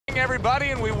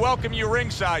Everybody, and we welcome you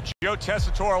ringside. Joe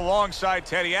Tessitore alongside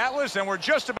Teddy Atlas, and we're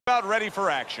just about ready for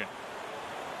action.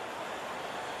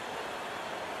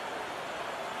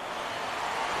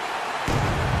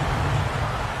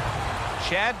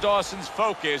 Chad Dawson's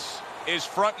focus is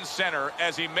front and center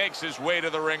as he makes his way to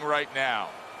the ring right now.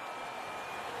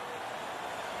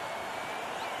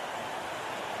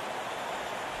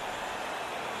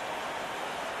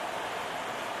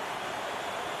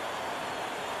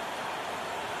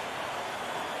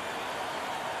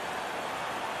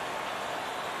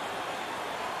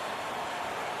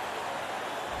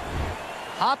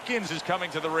 Hopkins is coming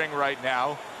to the ring right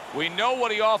now. We know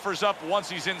what he offers up once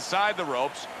he's inside the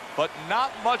ropes, but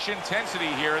not much intensity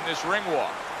here in this ring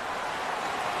walk.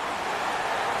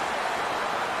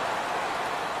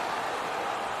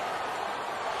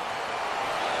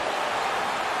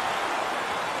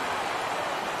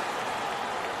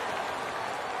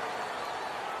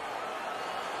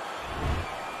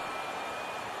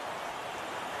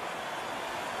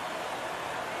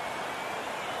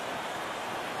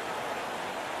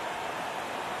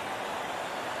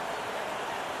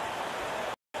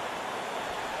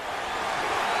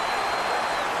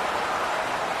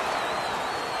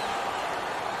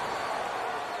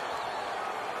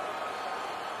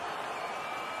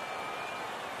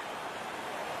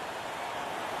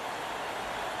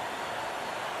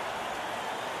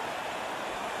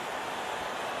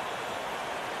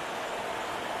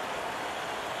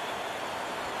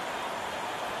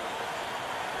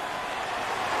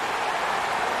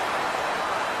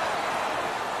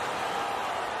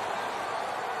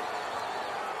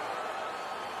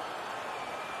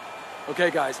 Okay,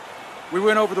 guys, we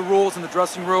went over the rules in the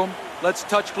dressing room. Let's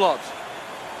touch gloves.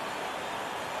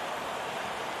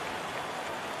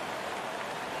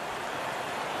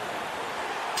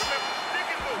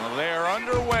 Well, they're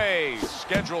underway,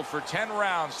 scheduled for 10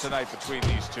 rounds tonight between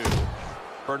these two.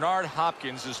 Bernard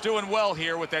Hopkins is doing well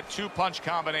here with that two-punch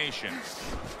combination.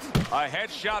 A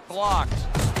headshot blocked.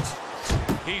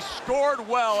 He scored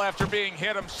well after being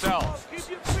hit himself.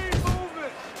 Keep your feet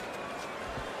moving.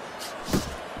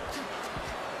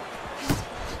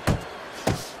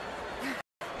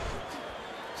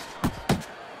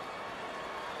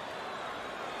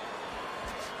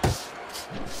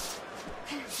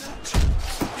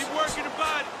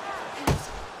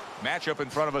 Matchup in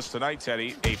front of us tonight,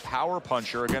 Teddy, a power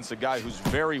puncher against a guy who's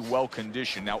very well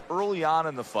conditioned. Now, early on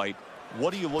in the fight,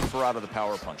 what do you look for out of the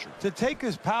power puncher? To take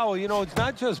his power, you know, it's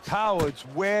not just power, it's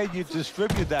where you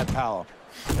distribute that power.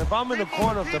 If I'm in the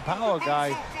corner of the power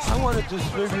guy, I want to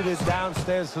distribute it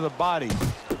downstairs to the body.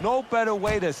 No better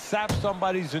way to sap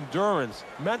somebody's endurance,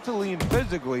 mentally and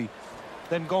physically,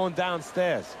 than going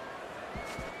downstairs.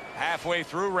 Halfway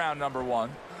through round number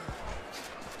one.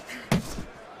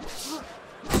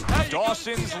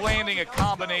 Dawson's landing a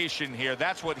combination here.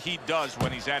 That's what he does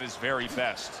when he's at his very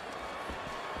best.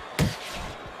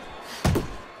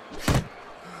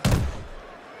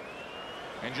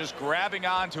 And just grabbing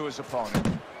onto his opponent.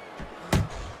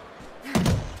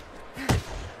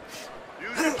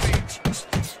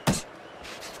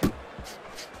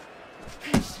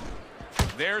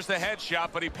 There's the headshot,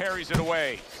 but he parries it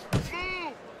away.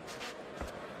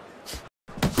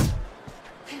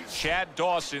 Chad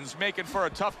Dawson's making for a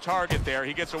tough target there.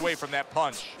 He gets away from that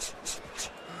punch.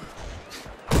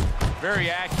 Very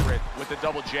accurate with the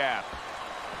double jab.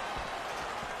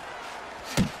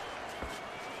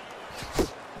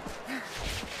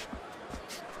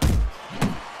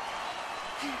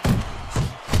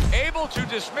 Able to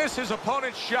dismiss his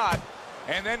opponent's shot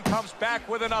and then comes back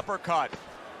with an uppercut.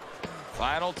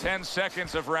 Final 10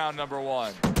 seconds of round number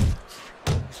one.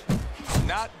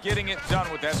 Not getting it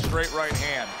done with that straight right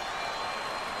hand.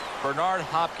 Bernard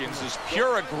Hopkins'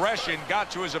 pure aggression got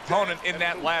to his opponent in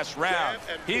that last round.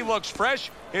 He looks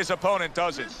fresh. His opponent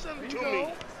doesn't. Listen to me.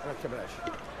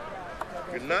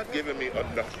 You're not giving me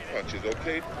enough punches,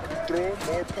 okay? Throw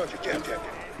more punches. Jab, jab, jab.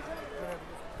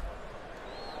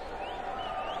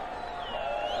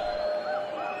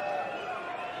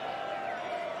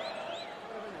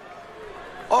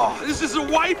 Oh, this is a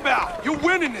wipeout. You're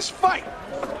winning this fight.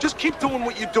 Just keep doing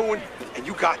what you're doing, and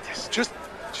you got this. Just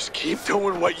keep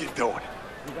doing what you're doing.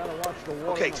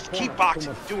 Okay, just keep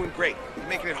boxing. You're doing great. You're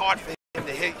making it hard for him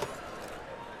to hit you.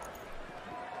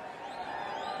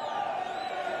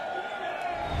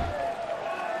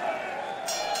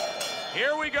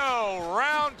 Here we go.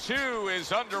 Round two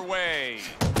is underway.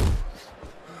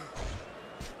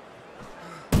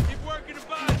 Keep working the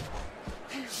body.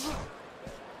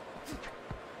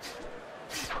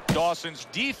 Dawson's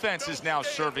defense is now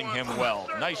serving him well.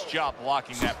 Nice job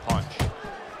blocking that punch.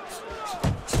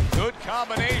 Good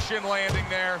combination landing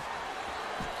there.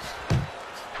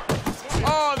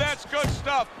 Oh, that's good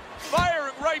stuff.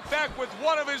 Firing right back with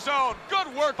one of his own.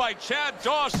 Good work by Chad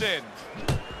Dawson.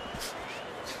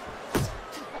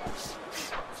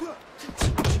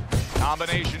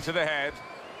 Combination to the head.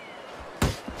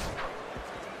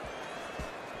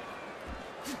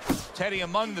 Teddy,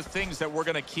 among the things that we're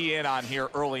going to key in on here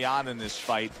early on in this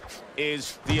fight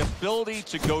is the ability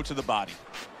to go to the body.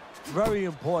 Very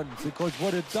important, because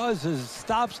what it does is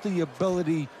stops the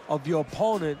ability of your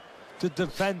opponent to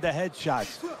defend the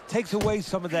headshots. Takes away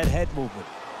some of that head movement.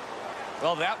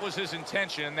 Well, that was his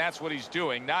intention, and that's what he's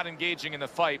doing. Not engaging in the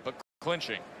fight, but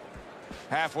clinching.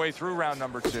 Halfway through round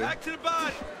number 2. Back to the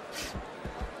body.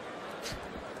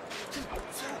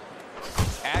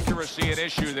 Accuracy an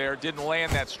issue there. Didn't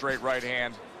land that straight right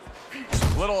hand.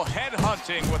 Little head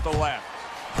hunting with the left.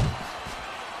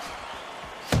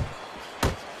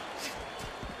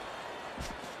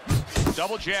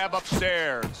 Double jab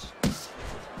upstairs.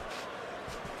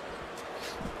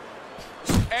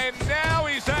 And now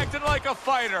he's acting like a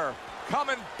fighter.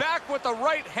 Coming back with the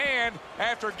right hand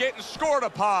after getting scored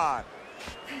upon.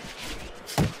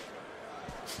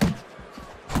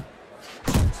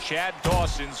 Chad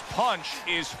Dawson's punch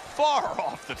is far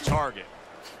off the target.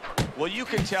 Well, you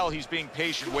can tell he's being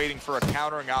patient, waiting for a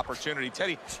countering opportunity.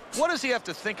 Teddy, what does he have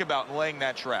to think about in laying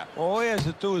that trap? All he has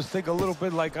to do is think a little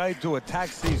bit like I do at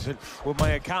tax season with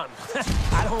my accountant.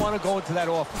 I don't want to go into that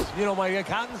office. You know, my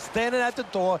accountant's standing at the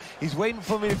door. He's waiting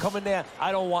for me to come in there.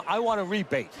 I want a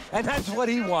rebate. And that's what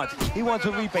he wants. He wants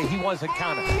a rebate. He wants a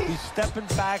counter. He's stepping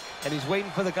back, and he's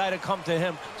waiting for the guy to come to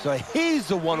him. So he's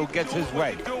the one who gets his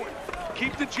way.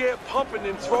 Keep the jab pumping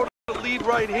and throw the lead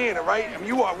right hand, all right? I mean,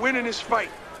 you are winning this fight.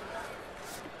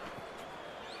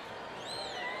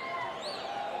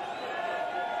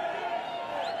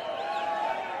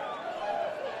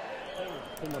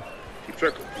 Keep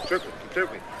circling, keep circling, keep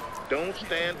circling. Don't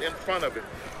stand in front of him.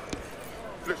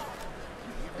 Listen,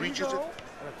 he reaches it.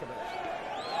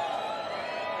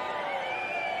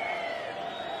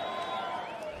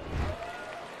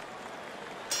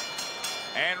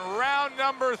 And round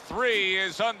number 3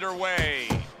 is underway.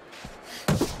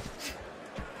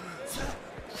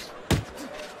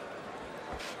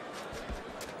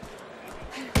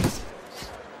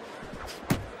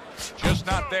 Just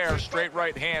not there. Straight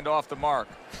right hand off the mark.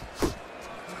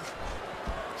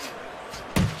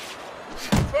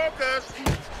 Focus.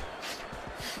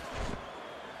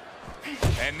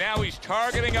 And now he's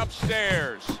targeting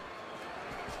upstairs.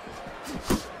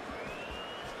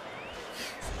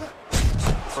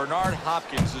 Bernard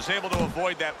Hopkins is able to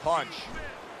avoid that punch.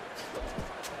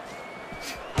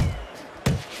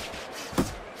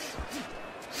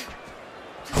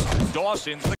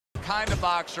 Dawson's the kind of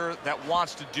boxer that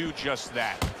wants to do just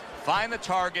that. Find the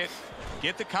target,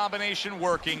 get the combination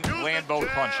working, land both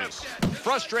punches.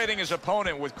 Frustrating his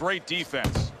opponent with great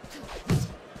defense.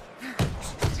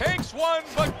 Takes one,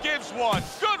 but gives one.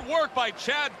 Good work by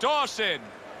Chad Dawson.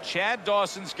 Chad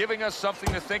Dawson's giving us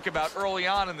something to think about early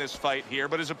on in this fight here,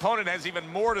 but his opponent has even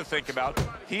more to think about.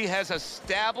 He has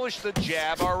established the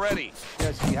jab already.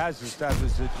 Yes, he has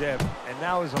established the jab, and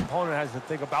now his opponent has to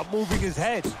think about moving his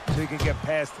head so he can get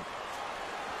past it.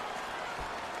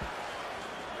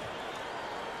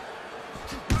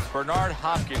 Bernard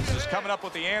Hopkins is coming up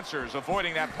with the answers,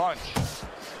 avoiding that punch.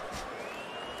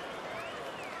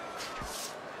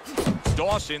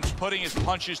 Dawson's putting his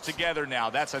punches together now.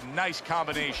 That's a nice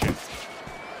combination.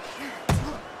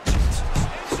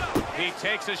 He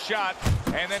takes a shot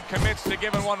and then commits to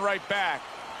giving one right back.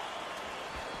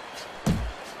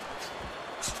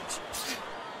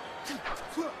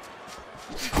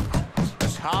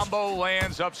 The combo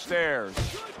lands upstairs.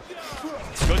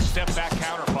 Good step back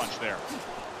counter punch there.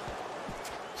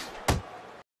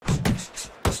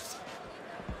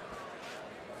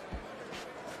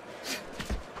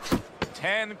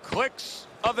 10 clicks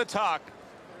of the tuck.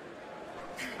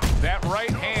 That right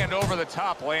hand over the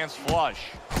top lands flush.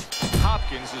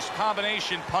 Hopkins'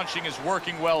 combination punching is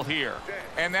working well here.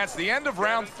 And that's the end of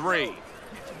round 3.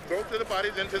 Throw to the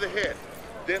body, then to the head.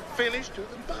 Then finish to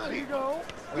the body. You go.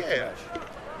 Yeah.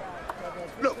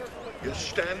 Look, you're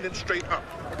standing straight up.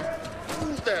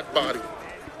 Move that body.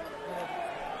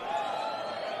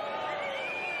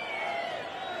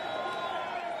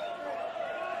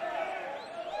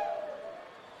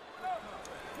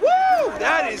 Woo!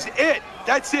 That is it.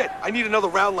 That's it. I need another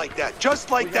round like that. Just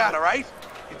like that, all right?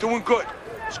 You're doing good.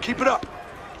 Just keep it up.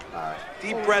 All right.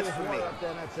 Deep breath for me.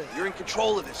 You're in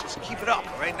control of this. Just keep it up,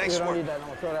 all right? Nice work.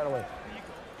 Throw that away.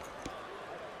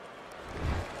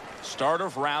 Start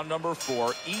of round number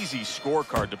 4. Easy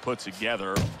scorecard to put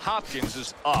together. Hopkins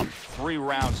is up 3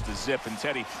 rounds to zip. And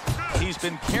Teddy, he's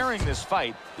been carrying this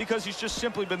fight because he's just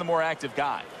simply been the more active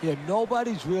guy. Yeah,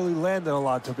 nobody's really landed a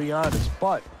lot, to be honest.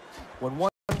 But when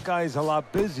one guy's a lot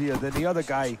busier than the other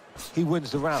guy, he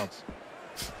wins the rounds.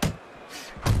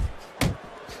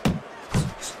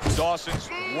 Dawson's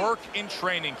work in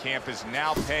training camp is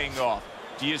now paying off.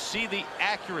 Do you see the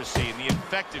accuracy and the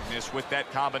effectiveness with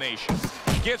that combination?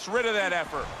 He gets rid of that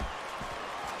effort.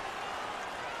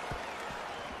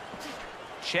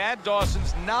 Chad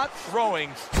Dawson's not throwing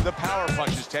the power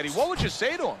punches, Teddy. What would you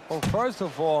say to him? Well, first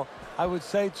of all, I would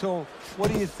say to him,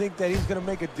 what do you think, that he's going to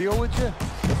make a deal with you?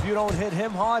 If you don't hit him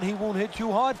hard, he won't hit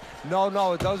you hard?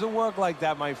 No, it doesn't work like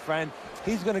that, my friend.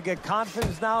 He's going to get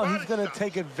confidence now. He's going to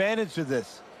take advantage of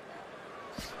this.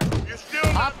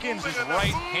 Hopkins'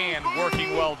 right hand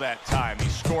working well that time. He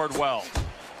scored well.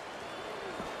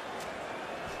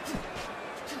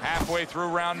 Halfway through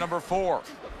round number 4.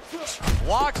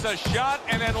 Blocks a shot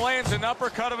and then lands an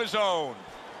uppercut of his own.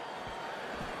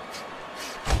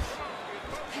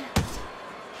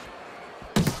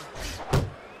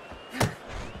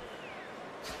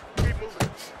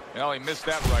 Well, he missed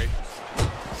that right.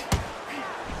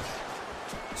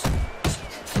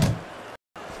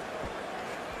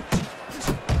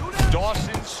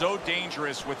 Dawson's so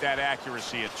dangerous with that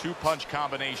accuracy. A 2-punch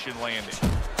combination landing.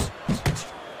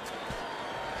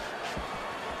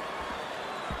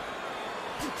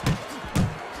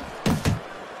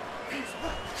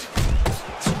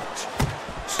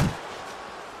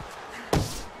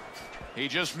 He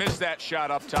just missed that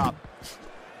shot up top.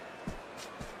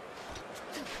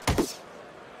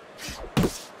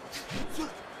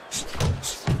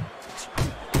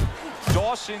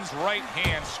 Dawson's right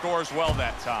hand scores well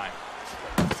that time.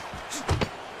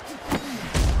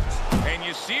 And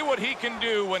you see what he can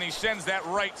do when he sends that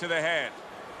right to the head.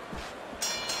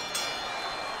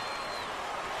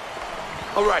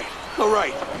 All right.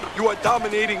 You are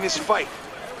dominating this fight.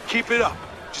 Keep it up.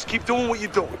 Just keep doing what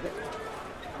you're doing.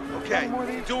 Okay,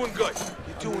 you're doing good.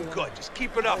 You're doing good. Just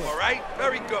keep it up, all right?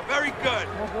 Very good, very good.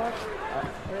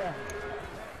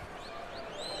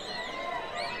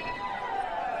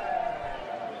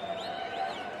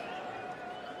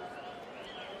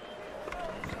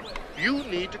 You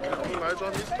need to capitalize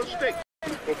on his mistakes,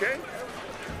 okay?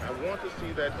 I want to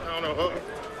see that counter hook.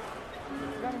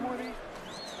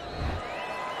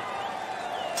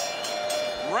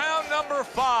 Round number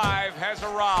 5 has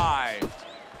arrived.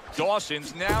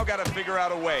 Dawson's now got to figure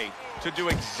out a way to do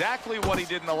exactly what he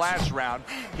did in the last round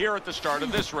here at the start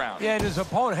of this round. Yeah, and his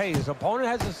opponent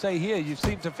has to say here, you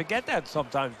seem to forget that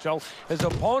sometimes, Joe. His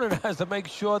opponent has to make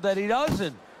sure that he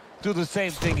doesn't do the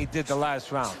same thing he did the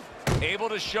last round. Able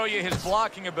to show you his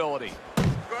blocking ability.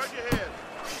 Guard your head.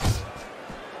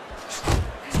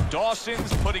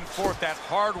 Dawson's putting forth that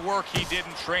hard work he did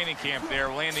in training camp there,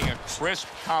 landing a crisp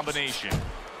combination.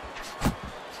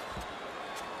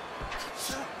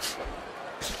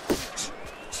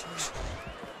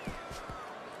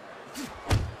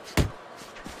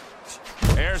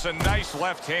 There's a nice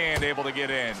left hand able to get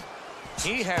in.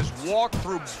 He has walked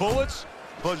through bullets,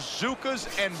 bazookas,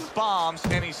 and bombs,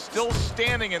 and he's still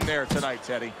standing in there tonight,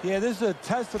 Teddy. Yeah, this is a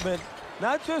testament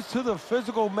not just to the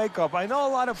physical makeup. I know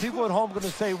a lot of people at home are going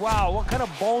to say, wow, what kind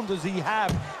of bone does he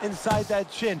have inside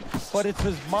that chin? But it's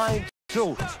his mind,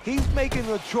 too. He's making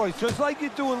a choice, just like you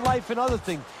do in life and other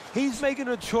things. He's making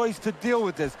a choice to deal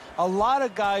with this. A lot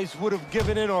of guys would have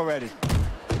given in already.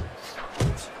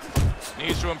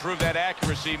 Needs to improve that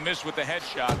accuracy. Missed with the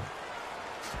headshot.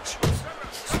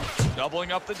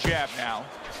 Doubling up the jab now.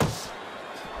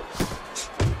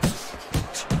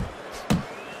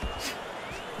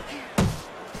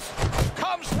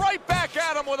 Comes right back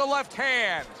at him with a left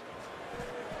hand.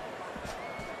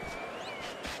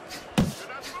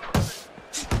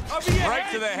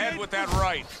 Right to the head with that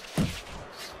right.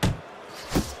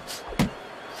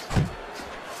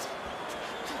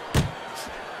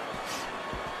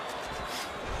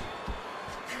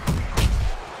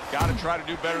 Got to try to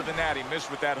do better than that. He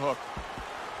missed with that hook.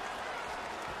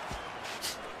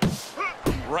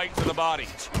 Right to the body.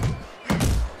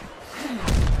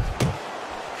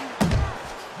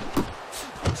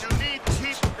 You need to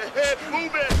keep the head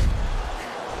moving.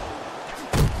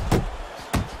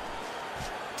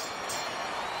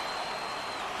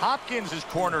 Hopkins'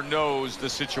 corner knows the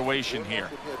situation here.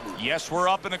 Yes, we're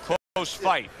up in a close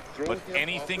fight, but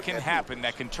anything can happen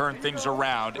that can turn things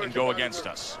around and go against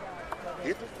us.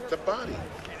 Hit the body.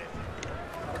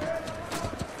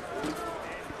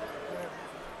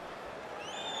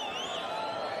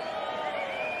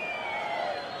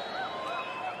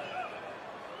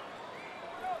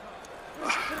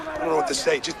 to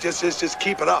say. Just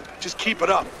keep it up. Just keep it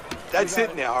up. That's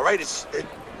it now, all right? It's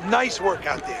nice work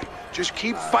out there. Just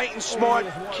keep fighting smart,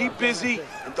 keep busy,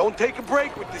 and don't take a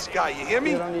break with this guy. You hear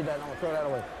me? You don't need that. No, throw that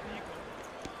away.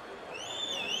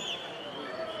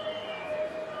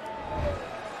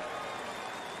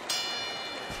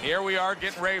 Here we are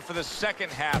getting ready for the second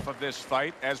half of this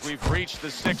fight as we've reached the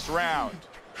 6th round.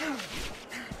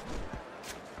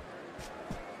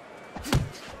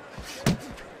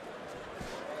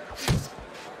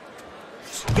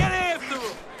 Get after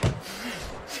him!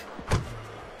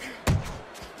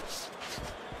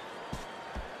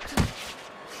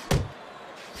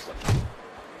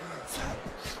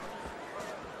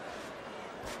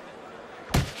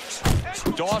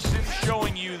 Dawson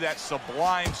showing you that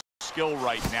sublime skill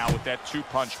right now with that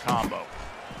 2-punch combo.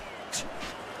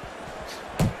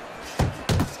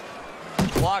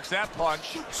 Blocks that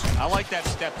punch. I like that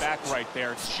step back right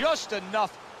there. Just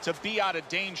enough to be out of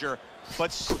danger,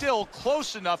 but still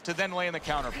close enough to then land the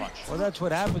counter punch. Well, that's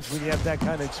what happens when you have that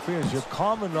kind of experience. You're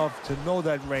calm enough to know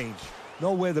that range.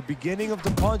 Know where the beginning of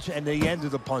the punch and the end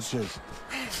of the punch is.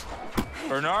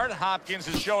 Bernard Hopkins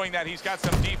is showing that he's got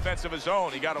some defense of his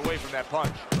own. He got away from that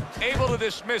punch. Able to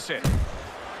dismiss it.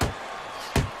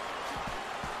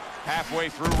 Halfway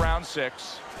through round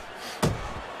 6.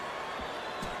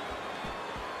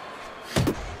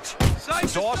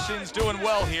 Dawson's doing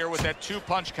well here with that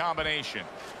 2-punch combination.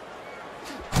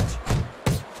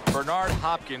 Bernard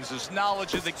Hopkins'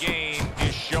 knowledge of the game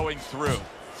is showing through.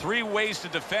 3 ways to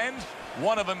defend.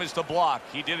 One of them is to block.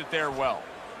 He did it there well.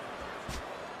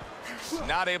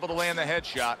 Not able to land the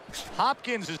headshot.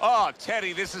 Hopkins is... Oh,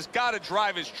 Teddy, this has got to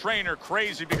drive his trainer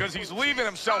crazy because he's leaving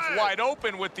himself wide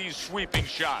open with these sweeping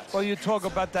shots. Well, you talk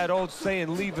about that old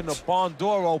saying, leaving the barn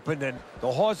door open, and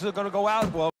the horses are going to go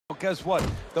out. Well, guess what?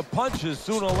 The punches,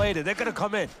 sooner or later, they're going to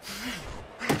come in.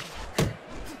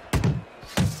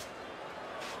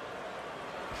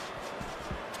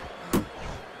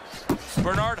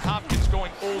 Bernard Hopkins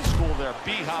going old school there.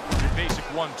 B-hop with your basic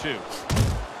 1-2.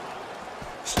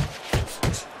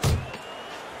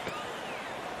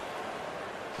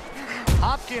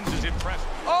 Hopkins is impressed.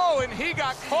 Oh, and he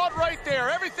got caught right there.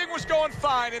 Everything was going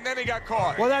fine, and then he got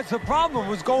caught. Well, that's the problem. It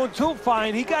was going too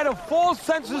fine. He got a false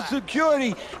sense of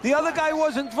security. The other guy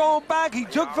wasn't throwing back. He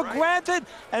took for granted,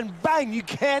 and bang, you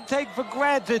can't take for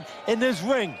granted in this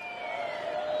ring.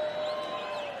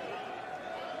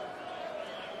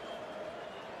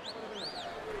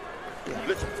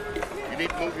 Listen, you need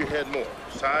to move your head more,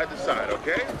 side to side,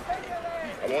 okay?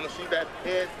 I want to see that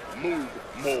head move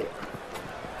more.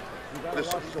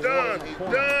 Listen, he's done, he's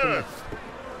done.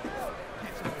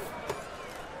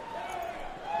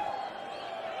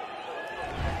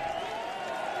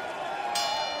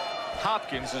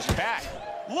 Hopkins is back.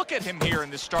 Look at him here in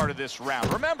the start of this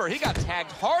round. Remember, he got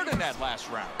tagged hard in that last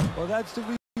round. Well, that's the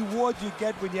reward you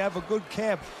get when you have a good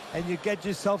camp and you get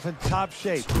yourself in top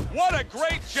shape. What a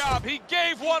great job. He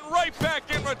gave one right back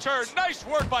in return. Nice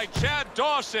work by Chad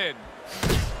Dawson.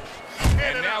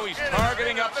 And now he's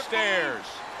targeting upstairs.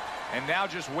 And now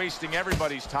just wasting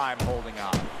everybody's time holding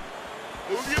on.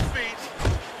 Move your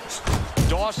feet.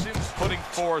 Dawson's putting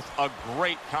forth a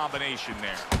great combination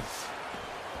there.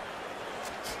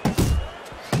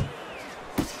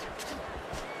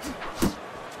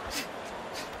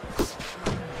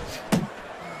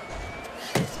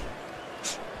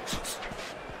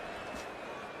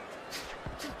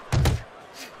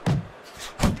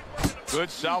 Good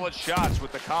solid shots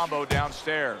with the combo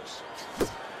downstairs.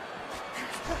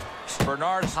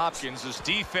 Bernard Hopkins'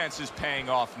 defense is paying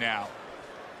off now.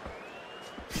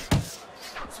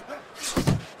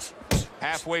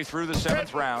 Halfway through the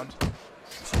 7th round.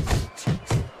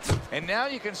 And now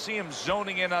you can see him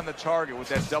zoning in on the target with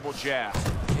that double jab.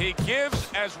 He gives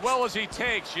as well as he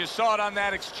takes. You saw it on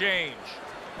that exchange.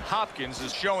 Hopkins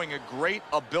is showing a great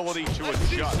ability to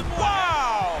adjust.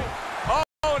 Wow!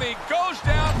 Oh, and he goes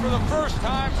down for the first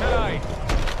time tonight.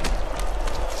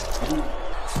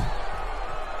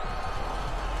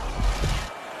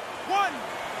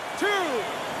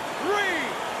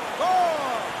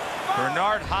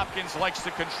 Bernard Hopkins likes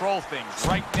to control things.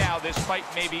 Right now, this fight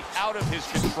may be out of his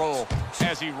control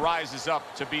as he rises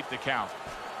up to beat the count.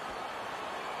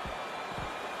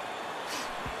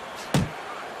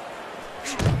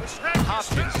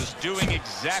 Hopkins is doing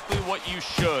exactly what you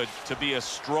should to be a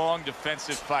strong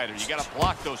defensive fighter. You got to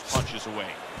block those punches away.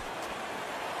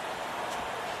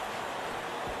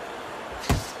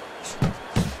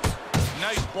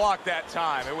 Nice block that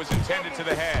time. It was intended to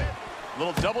the head.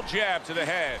 Little double jab to the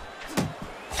head.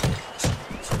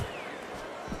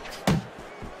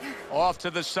 Off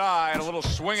to the side, a little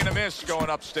swing and a miss going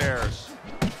upstairs.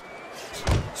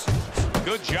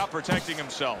 Good job protecting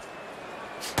himself.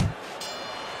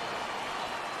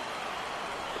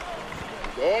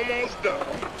 Almost done.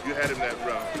 You had him that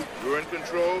round. You're in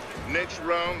control. Next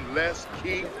round, let's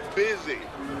keep busy.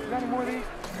 Got any more of these?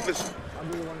 Listen,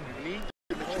 you need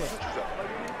to mix your punches up.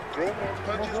 Throw more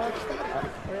punches to the body.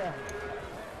 Yeah.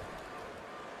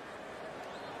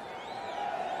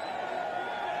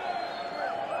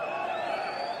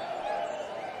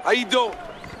 How you doing?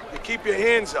 You keep your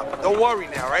hands up. Don't worry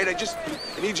now, right? I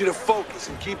need you to focus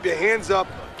and keep your hands up.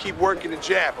 Keep working the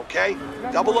jab, okay?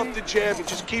 Double up the jab and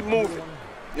just keep moving.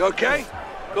 You okay?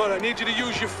 Good. I need you to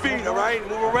use your feet, all right?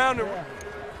 Move around the...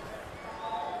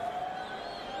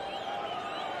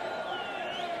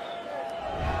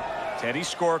 Teddy's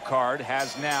scorecard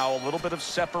has now a little bit of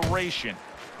separation.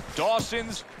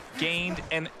 Dawson's gained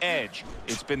an edge.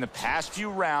 It's been the past few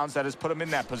rounds that has put him in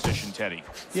that position, Teddy.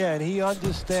 Yeah, and he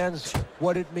understands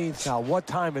what it means now, what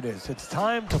time it is. It's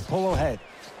time to pull ahead.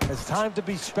 It's time to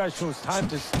be special. It's time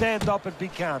to stand up and be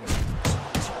counted.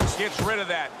 Gets rid of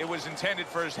that. It was intended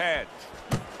for his head.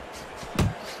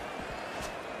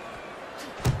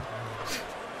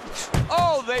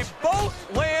 Oh, they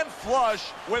both land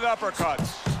flush with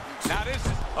uppercuts. Now this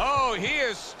is... Oh, he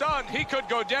is stunned. He could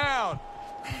go down.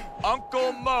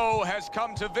 Uncle Mo has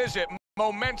come to visit.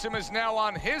 Momentum is now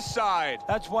on his side.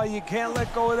 That's why you can't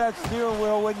let go of that steering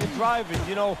wheel when you're driving.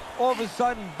 You know, all of a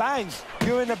sudden, bang,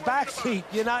 you're in the back seat.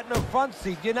 You're not in the front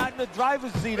seat. You're not in the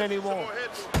driver's seat anymore.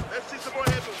 Let's see some more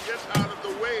head movement. Get out of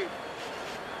the way.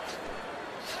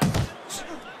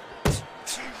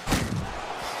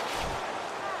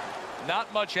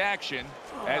 Not much action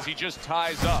as he just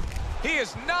ties up. He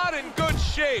is not in good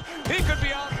shape. He could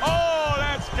be on. Oh,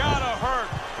 that's gotta hurt.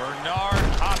 Bernard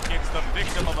Hopkins, the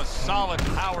victim of a solid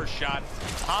power shot.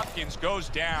 Hopkins goes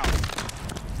down.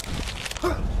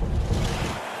 1,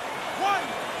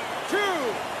 2,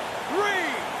 3,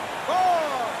 4,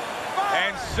 5.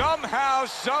 And somehow,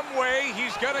 some way,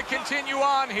 he's gonna continue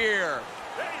on here.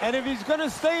 And if he's going to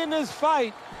stay in this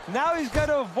fight, now he's got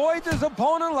to avoid his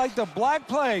opponent like the Black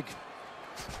Plague.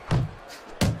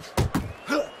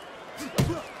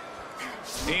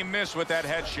 He missed with that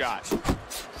headshot.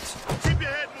 Keep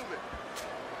your head moving.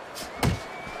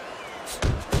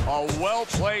 A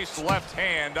well-placed left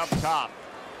hand up top.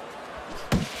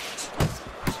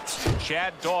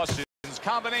 Chad Dawson's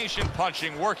combination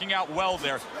punching working out well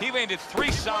there. He landed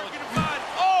 3 solid.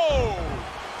 Oh!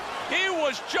 He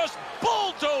was just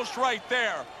bulldozed right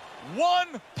there.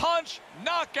 1 punch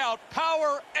knockout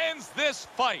power ends this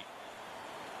fight.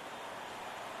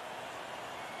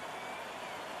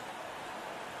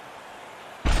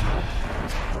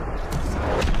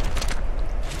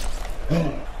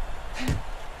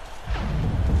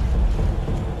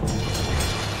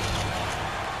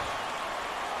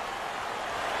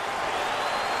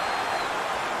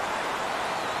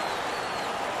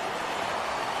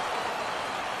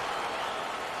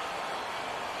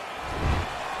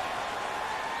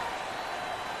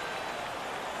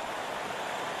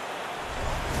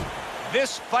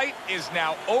 This fight is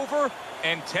now over,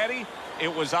 and Teddy,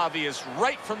 it was obvious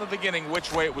right from the beginning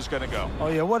which way it was going to go. Oh,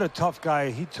 yeah, what a tough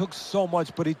guy. He took so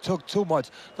much, but he took too much.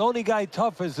 The only guy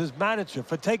tough is his manager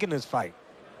for taking this fight.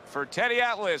 For Teddy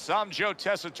Atlas, I'm Joe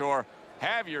Tessitore.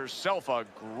 Have yourself a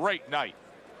great night.